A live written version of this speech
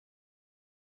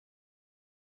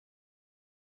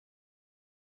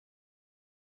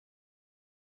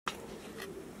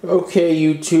Okay,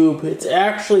 YouTube, it's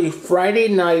actually Friday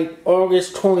night,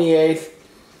 August 28th,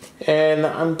 and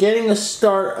I'm getting a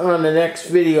start on the next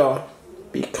video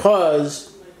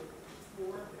because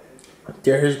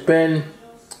there has been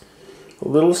a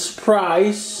little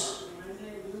surprise,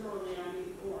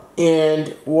 and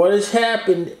what has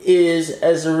happened is,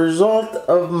 as a result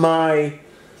of my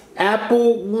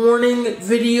Apple warning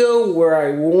video where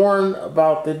I warn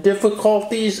about the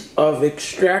difficulties of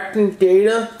extracting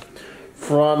data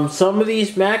from some of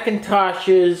these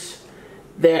Macintoshes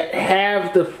that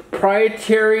have the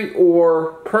proprietary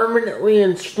or permanently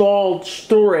installed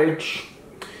storage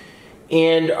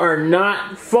and are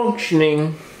not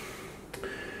functioning,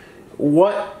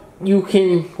 what you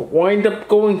can wind up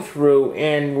going through.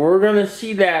 And we're going to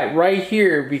see that right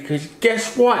here, because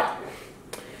guess what?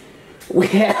 We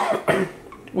have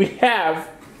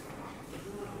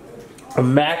a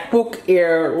MacBook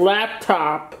Air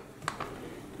laptop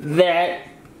that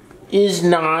is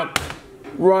not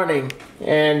running,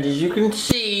 and as you can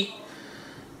see,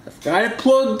 I've got it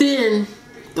plugged in.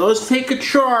 It does take a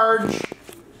charge,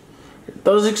 it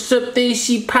does accept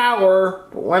AC power,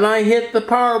 but when I hit the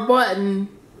power button,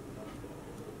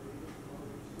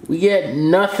 we get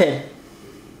nothing.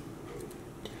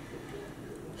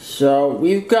 So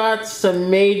we've got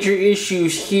some major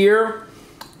issues here,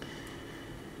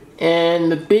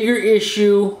 and the bigger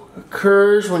issue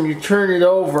occurs when you turn it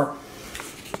over,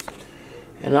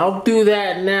 and I'll do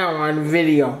that now on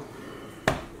video.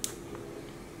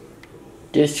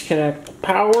 Disconnect the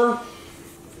power,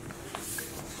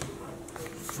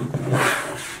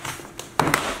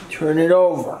 turn it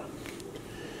over.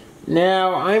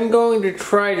 Now I'm going to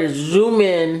try to zoom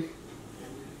in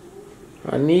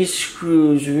on these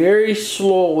screws very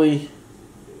slowly,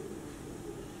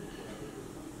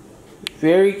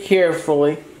 very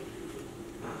carefully,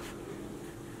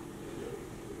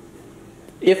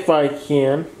 if I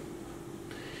can.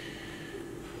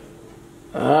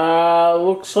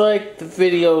 Looks like the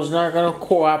video is not going to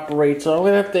cooperate, so I'm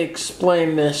going to have to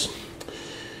explain this.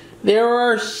 There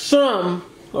are some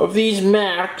of these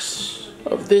Macs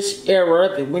of this era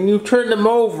that when you turn them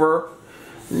over,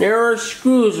 there are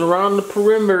screws around the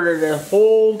perimeter that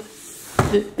hold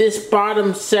this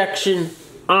bottom section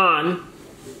on,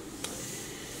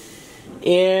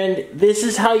 and this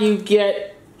is how you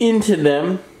get into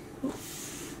them.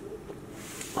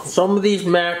 Some of these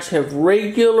Macs have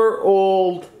regular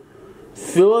old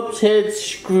Phillips head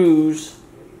screws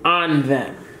on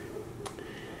them.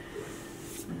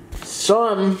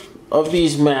 Some of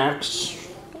these Macs,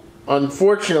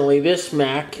 unfortunately this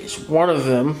Mac is one of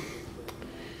them,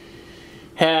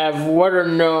 have what are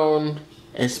known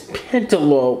as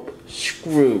pentalobe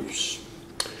screws.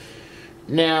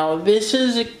 Now, this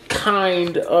is a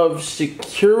kind of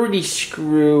security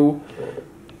screw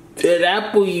that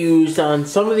Apple used on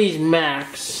some of these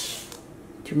Macs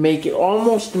to make it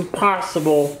almost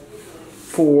impossible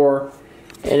for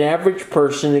an average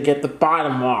person to get the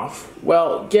bottom off.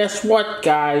 Well, guess what,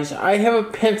 guys? I have a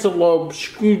pentalobe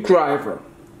screwdriver.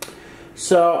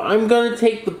 So I'm going to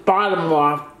take the bottom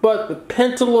off, but the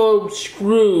pentalobe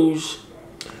screws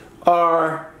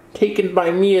are taken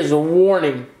by me as a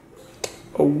warning.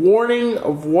 A warning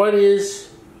of what is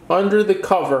under the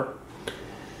cover.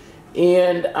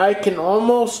 And I can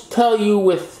almost tell you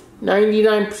with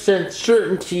 99%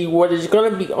 certainty what is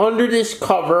going to be under this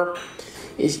cover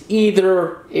is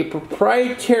either a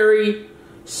proprietary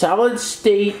solid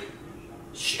state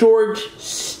storage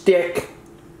stick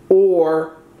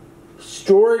or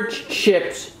storage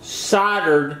chips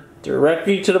soldered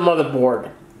directly to the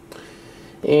motherboard.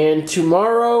 And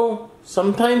tomorrow,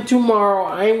 sometime tomorrow,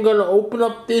 I'm going to open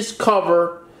up this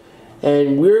cover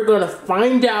and we're going to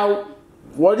find out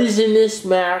what is in this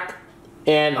Mac,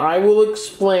 and I will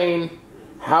explain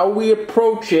how we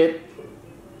approach it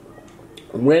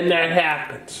when that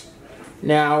happens.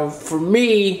 Now, for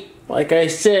me, like I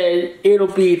said, it'll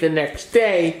be the next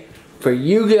day. For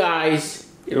you guys,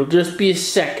 it'll just be a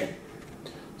second.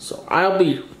 So I'll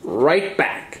be right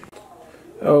back.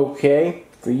 Okay,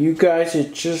 for you guys,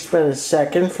 it's just been a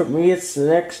second. For me, it's the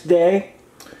next day.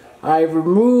 I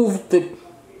removed the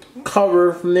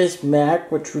cover from this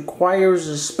Mac, which requires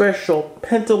a special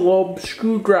pentalobe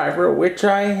screwdriver, which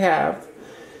I have.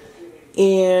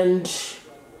 And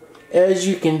as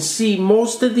you can see,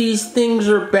 most of these things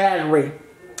are battery.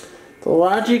 The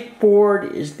logic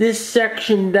board is this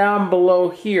section down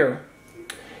below here.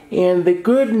 And the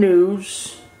good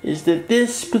news is that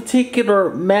this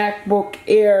particular MacBook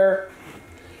Air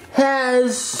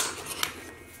has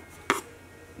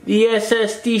the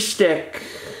SSD stick.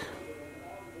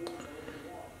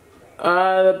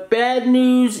 The bad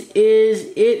news is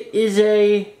it is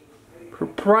a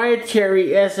proprietary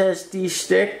SSD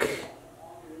stick.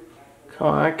 Come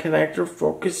on, connector,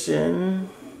 focus in.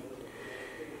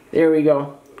 There we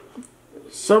go.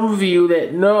 Some of you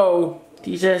that know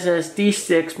these SSD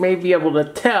sticks may be able to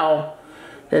tell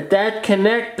that that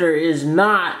connector is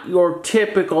not your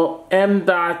typical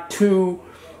M.2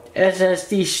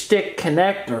 SSD stick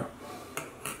connector.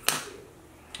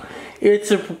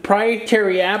 It's a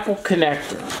proprietary Apple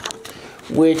connector,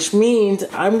 which means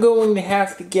I'm going to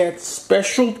have to get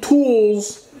special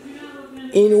tools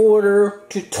in order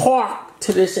to talk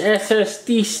to this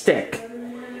SSD stick.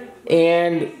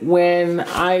 And when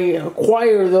I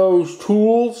acquire those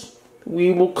tools,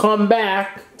 we will come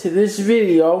back to this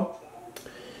video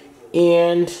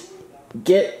and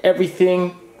get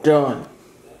everything done.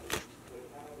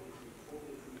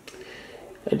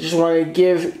 I just want to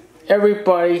give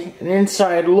everybody an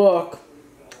inside look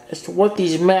as to what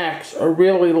these Macs are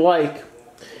really like.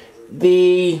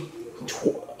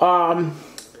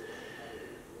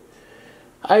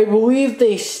 I believe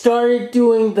they started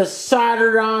doing the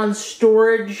soldered on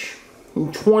storage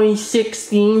in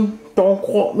 2016. Don't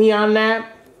quote me on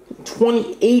that. In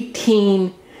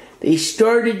 2018, they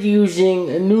started using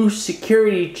a new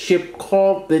security chip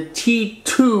called the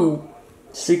T2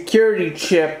 security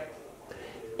chip.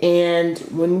 And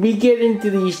when we get into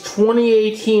these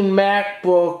 2018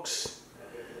 MacBooks,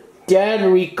 data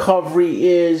recovery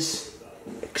is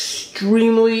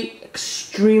extremely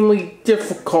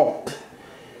difficult.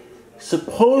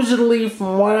 Supposedly,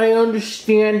 from what I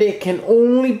understand, it can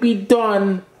only be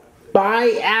done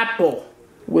by Apple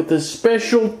with a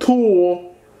special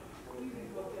tool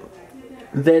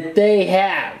that they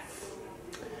have.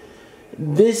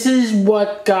 This is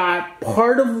what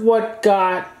part of what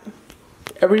got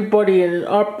everybody in an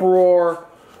uproar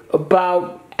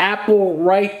about Apple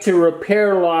right to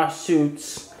repair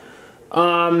lawsuits.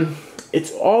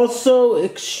 It's also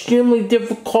extremely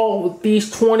difficult with these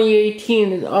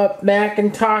 2018 and up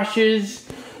Macintoshes.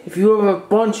 If you have a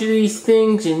bunch of these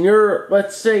things and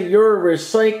let's say you're a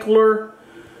recycler,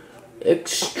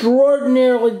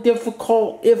 extraordinarily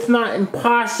difficult, if not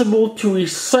impossible, to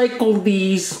recycle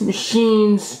these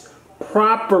machines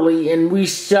properly and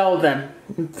resell them.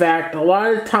 In fact, a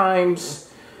lot of times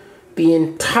the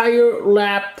entire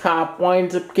laptop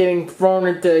winds up getting thrown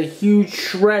into a huge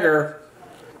shredder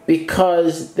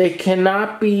because they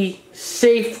cannot be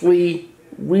safely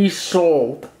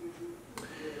resold.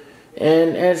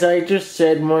 And as I just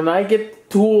said, when I get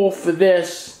the tool for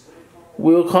this,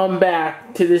 we'll come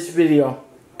back to this video.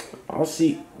 I'll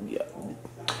see.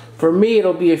 For me,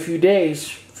 it'll be a few days.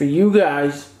 For you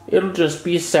guys, it'll just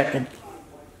be a second.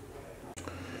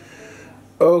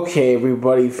 Okay,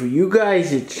 everybody, for you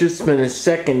guys, it's just been a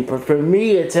second, but for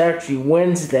me, it's actually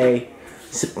Wednesday,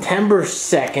 September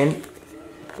 2nd,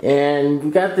 and we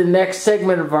got the next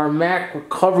segment of our Mac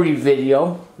recovery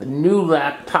video. The new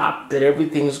laptop that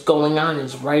everything's going on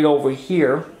is right over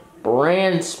here,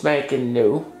 brand spanking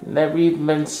new, never even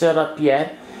been set up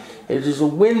yet. It is a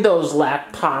Windows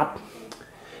laptop,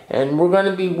 and we're going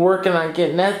to be working on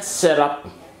getting that set up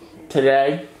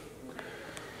today.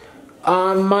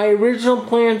 My original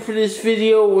plan for this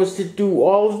video was to do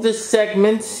all of the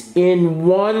segments in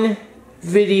one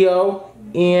video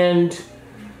and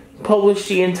publish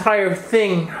the entire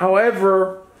thing.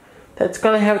 However, that's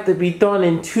going to have to be done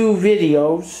in 2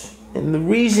 videos. And the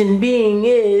reason being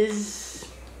is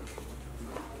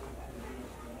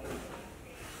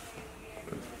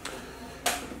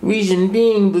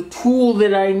the tool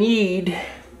that I need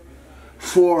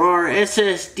for our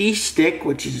SSD stick,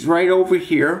 which is right over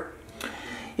here,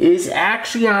 is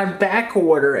actually on back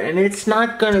order, and it's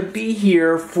not going to be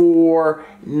here for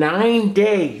 9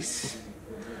 days.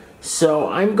 So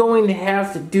I'm going to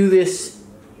have to do this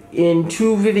in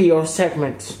 2 video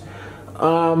segments.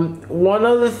 One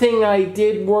other thing I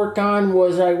did work on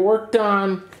was I worked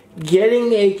on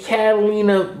getting a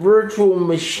Catalina virtual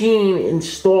machine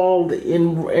installed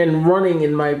and running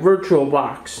in my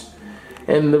VirtualBox.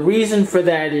 And the reason for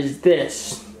that is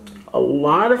this. A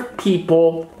lot of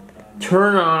people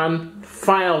turn on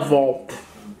File Vault.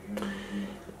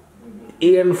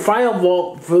 And File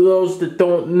Vault, for those that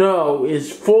don't know,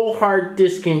 is full hard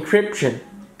disk encryption.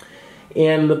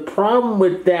 And the problem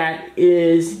with that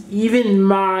is even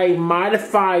my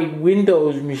modified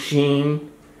Windows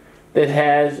machine that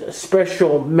has a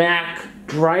special Mac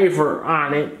driver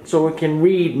on it so it can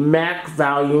read Mac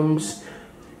volumes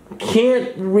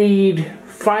can't read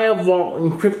File Vault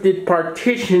encrypted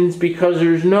partitions because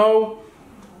there's no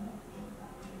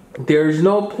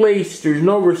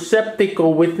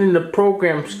receptacle within the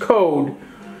program's code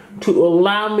to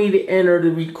allow me to enter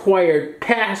the required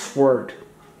password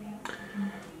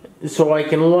so I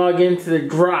can log into the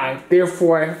drive.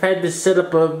 Therefore, I've had to set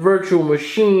up a virtual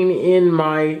machine in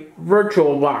my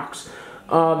VirtualBox.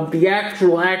 The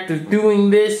actual act of doing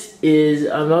this is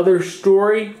another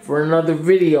story for another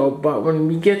video, but when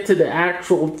we get to the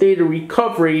actual data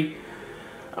recovery,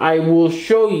 I will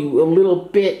show you a little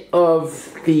bit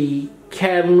of the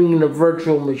Catalina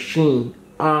virtual machine.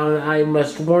 I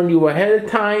must warn you ahead of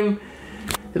time,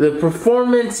 the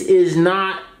performance is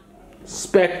not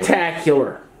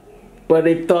spectacular, but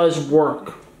it does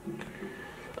work.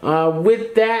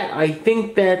 With that, I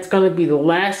think that's going to be the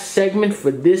last segment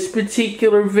for this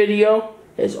particular video.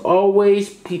 As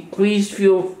always,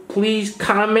 please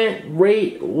comment,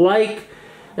 rate, like,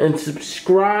 and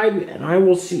subscribe. And I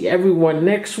will see everyone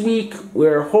next week,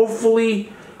 where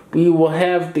hopefully we will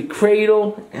have the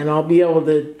cradle, and I'll be able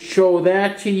to show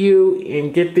that to you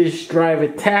and get this drive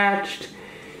attached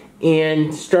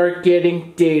and start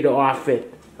getting data off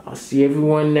it. I'll see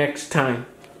everyone next time.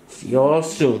 See you all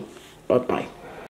soon. Bye-bye.